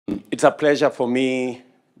It's a pleasure for me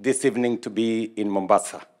this evening to be in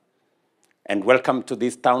Mombasa. And welcome to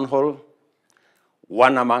this town hall,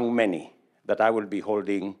 one among many that I will be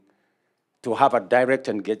holding to have a direct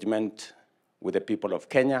engagement with the people of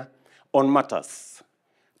Kenya on matters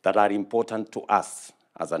that are important to us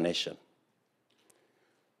as a nation.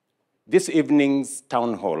 This evening's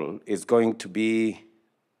town hall is going to be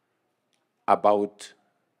about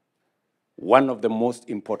one of the most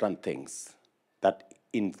important things that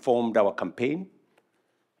informed our campaign,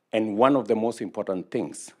 and one of the most important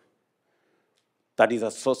things that is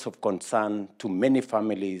a source of concern to many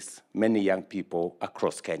families, many young people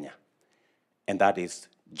across Kenya, and that is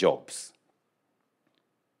jobs.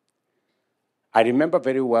 I remember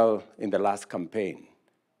very well in the last campaign,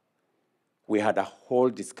 we had a whole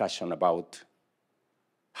discussion about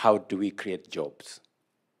how do we create jobs.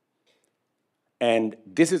 And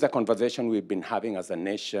this is a conversation we've been having as a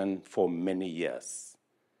nation for many years.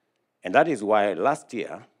 And that is why last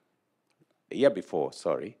year, the year before,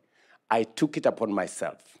 sorry, I took it upon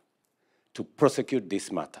myself to prosecute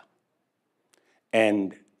this matter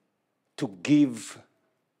and to give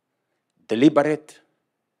deliberate,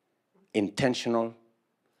 intentional,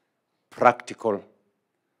 practical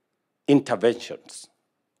interventions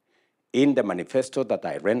in the manifesto that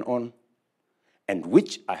I ran on and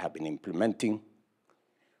which I have been implementing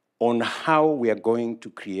on how we are going to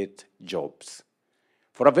create jobs.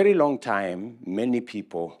 For a very long time, many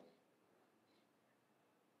people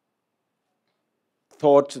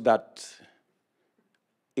thought that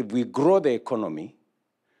if we grow the economy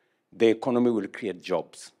will create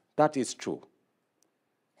jobs. That is true.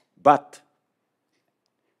 But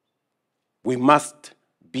we must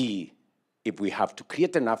be, if we have to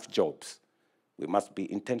create enough jobs, we must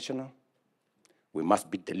be intentional, we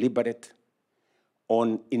must be deliberate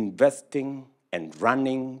on investing and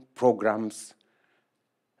running programs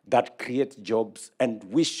that create jobs, and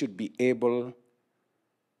we should be able,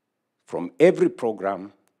 from every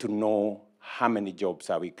program, to know how many jobs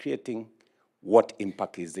are we creating, what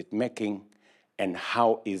impact is it making, and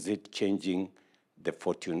how is it changing the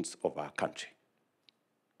fortunes of our country.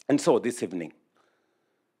 And so this evening,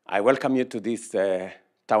 I welcome you to this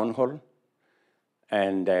town hall,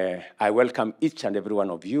 and I welcome each and every one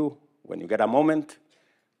of you. When you get a moment,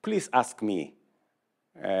 please ask me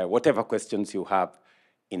whatever questions you have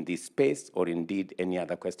in this space, or indeed any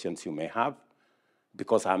other questions you may have,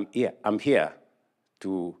 because I'm here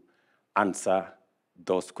to answer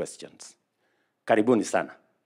those questions. Karibuni sana.